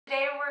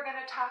Today we're going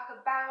to talk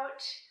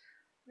about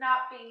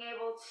not being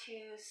able to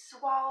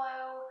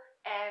swallow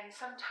and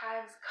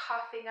sometimes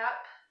coughing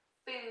up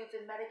foods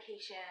and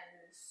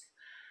medications.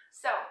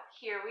 So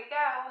here we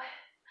go.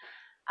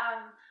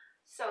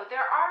 So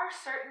there are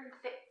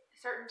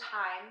certain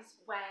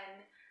times when,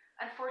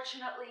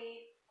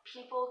 unfortunately,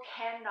 people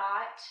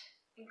cannot,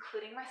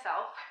 including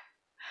myself,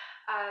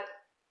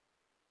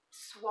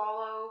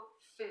 swallow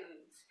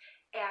foods.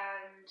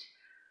 And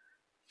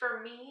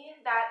for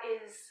me, that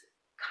is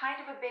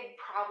kind of a big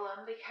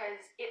problem because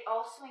it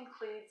also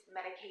includes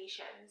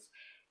medications.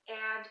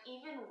 And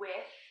even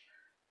with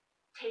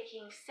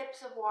taking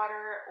sips of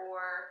water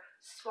or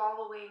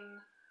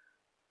swallowing,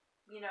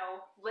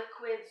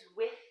 liquids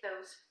with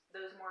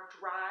those more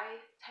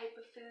dry type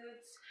of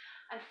foods,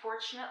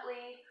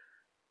 unfortunately,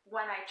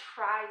 when I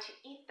try to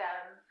eat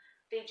them,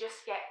 they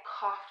just get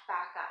coughed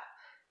back up.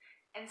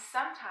 And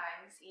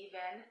sometimes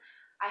even,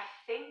 I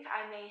think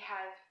I may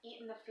have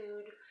eaten the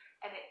food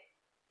and it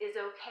is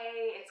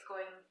okay, it's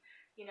going,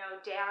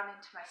 down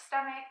into my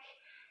stomach,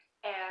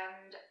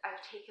 and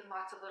I've taken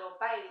lots of little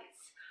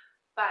bites,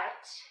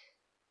 but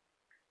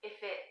if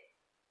it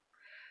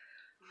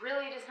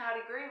really does not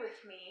agree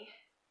with me,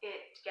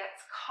 it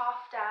gets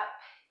coughed up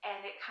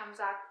and it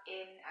comes up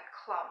in a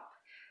clump.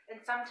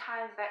 And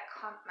sometimes that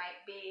clump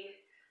might be,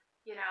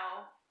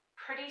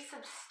 pretty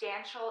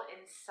substantial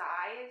in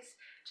size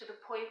to the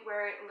point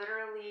where it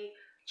literally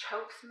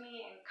chokes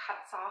me and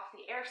cuts off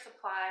the air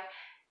supply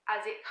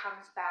as it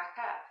comes back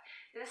up.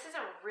 This is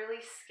a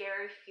really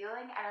scary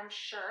feeling, and I'm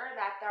sure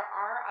that there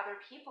are other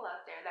people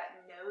out there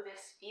that know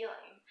this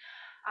feeling.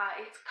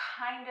 It's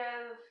kind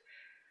of,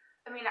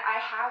 I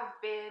have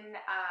been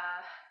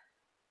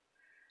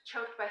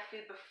choked by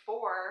food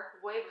before,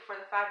 way before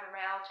the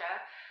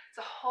fibromyalgia. It's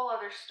a whole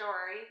other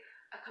story.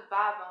 A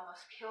kebab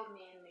almost killed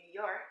me in New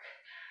York.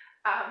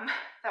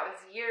 That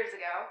was years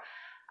ago,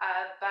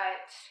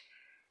 but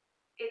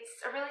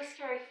it's a really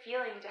scary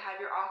feeling to have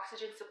your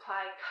oxygen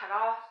supply cut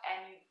off,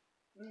 and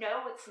you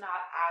know it's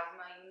not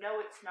asthma, you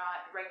know it's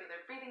not regular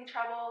breathing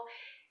trouble,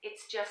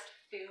 it's just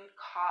food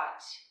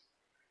caught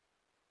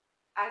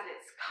as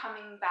it's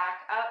coming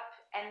back up.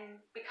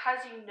 And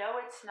because you know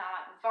it's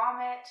not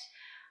vomit,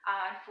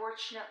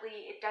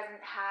 unfortunately it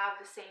doesn't have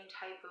the same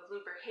type of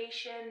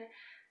lubrication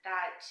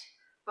that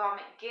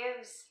vomit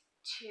gives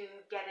to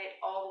get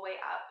it all the way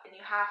up, and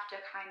you have to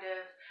kind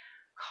of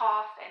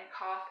cough and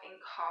cough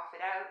and cough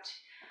it out.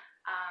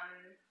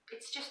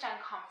 It's just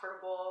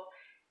uncomfortable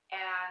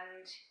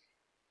and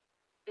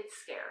it's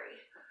scary.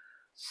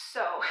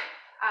 So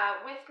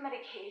with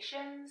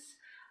medications,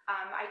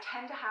 I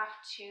tend to have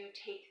to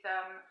take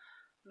them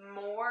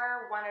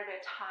more one at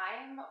a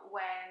time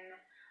when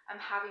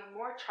I'm having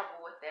more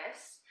trouble with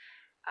this.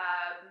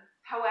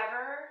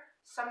 However,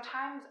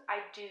 sometimes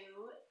I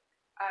do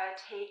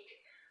take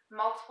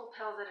multiple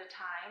pills at a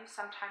time,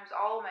 sometimes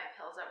all of my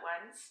pills at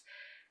once,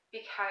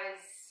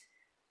 because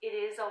it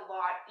is a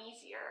lot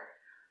easier.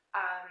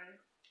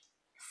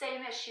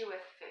 Same issue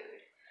with food.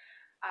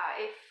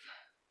 If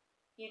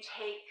you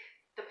take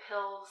the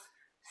pills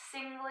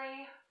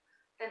singly,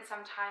 then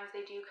sometimes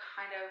they do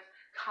kind of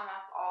come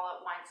up all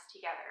at once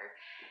together.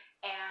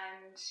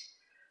 And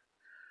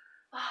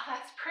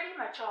that's pretty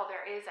much all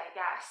there is, I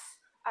guess.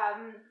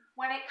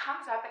 When it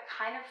comes up, it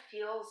kind of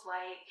feels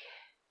like,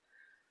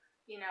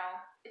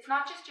 it's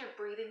not just your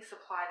breathing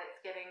supply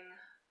that's getting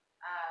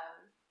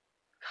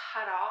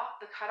cut off,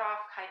 the cut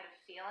off kind of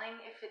feeling,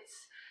 if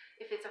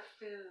it's a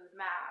food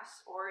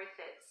mass or if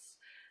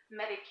it's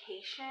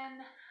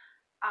medication.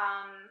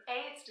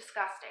 It's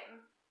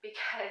disgusting,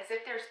 because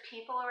if there's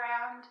people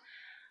around,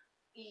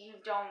 you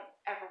don't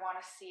ever want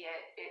to see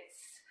it. It's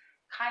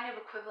kind of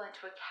equivalent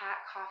to a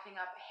cat coughing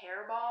up a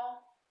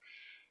hairball,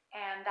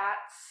 and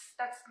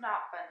that's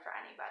not fun for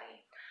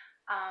anybody.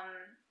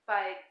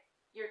 But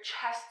your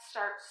chest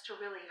starts to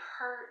really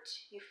hurt,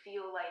 you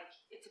feel like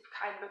it's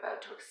kind of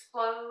about to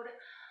explode,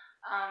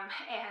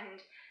 and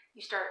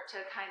you start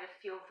to kind of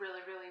feel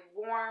really, really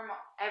warm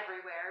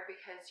everywhere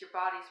because your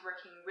body's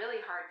working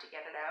really hard to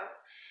get it out,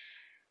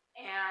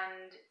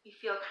 and you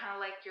feel kind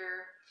of like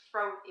your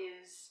throat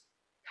is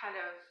kind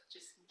of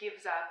just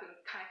gives up and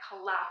kind of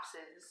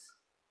collapses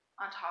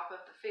on top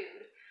of the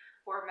food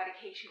or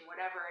medication,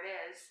 whatever it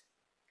is.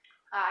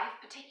 I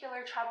have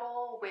particular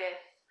trouble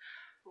with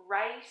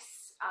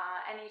rice,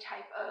 any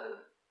type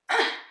of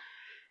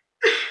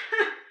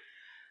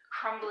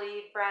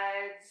crumbly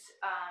breads,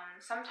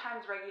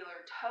 sometimes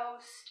regular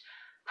toast,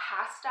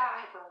 pasta.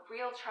 I have a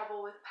real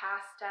trouble with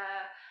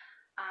pasta.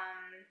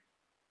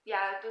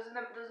 Those are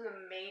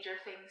the major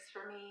things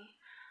for me.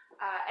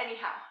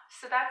 Anyhow,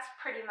 so that's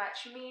pretty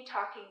much me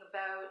talking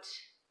about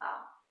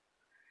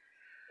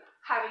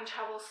having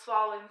trouble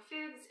swallowing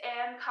foods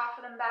and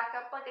coughing them back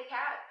up like a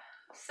cat.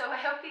 So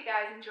I hope you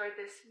guys enjoyed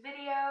this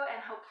video,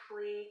 and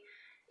hopefully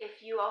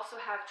if you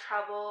also have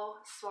trouble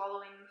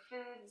swallowing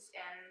foods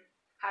and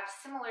have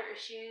similar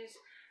issues,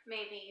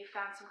 maybe you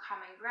found some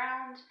common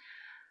ground.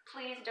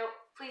 Please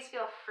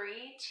feel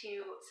free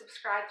to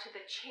subscribe to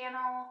the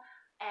channel,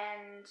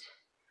 and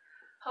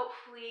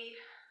hopefully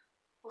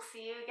we'll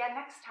see you again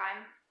next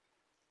time.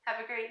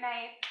 Have a great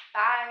night.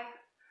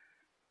 Bye.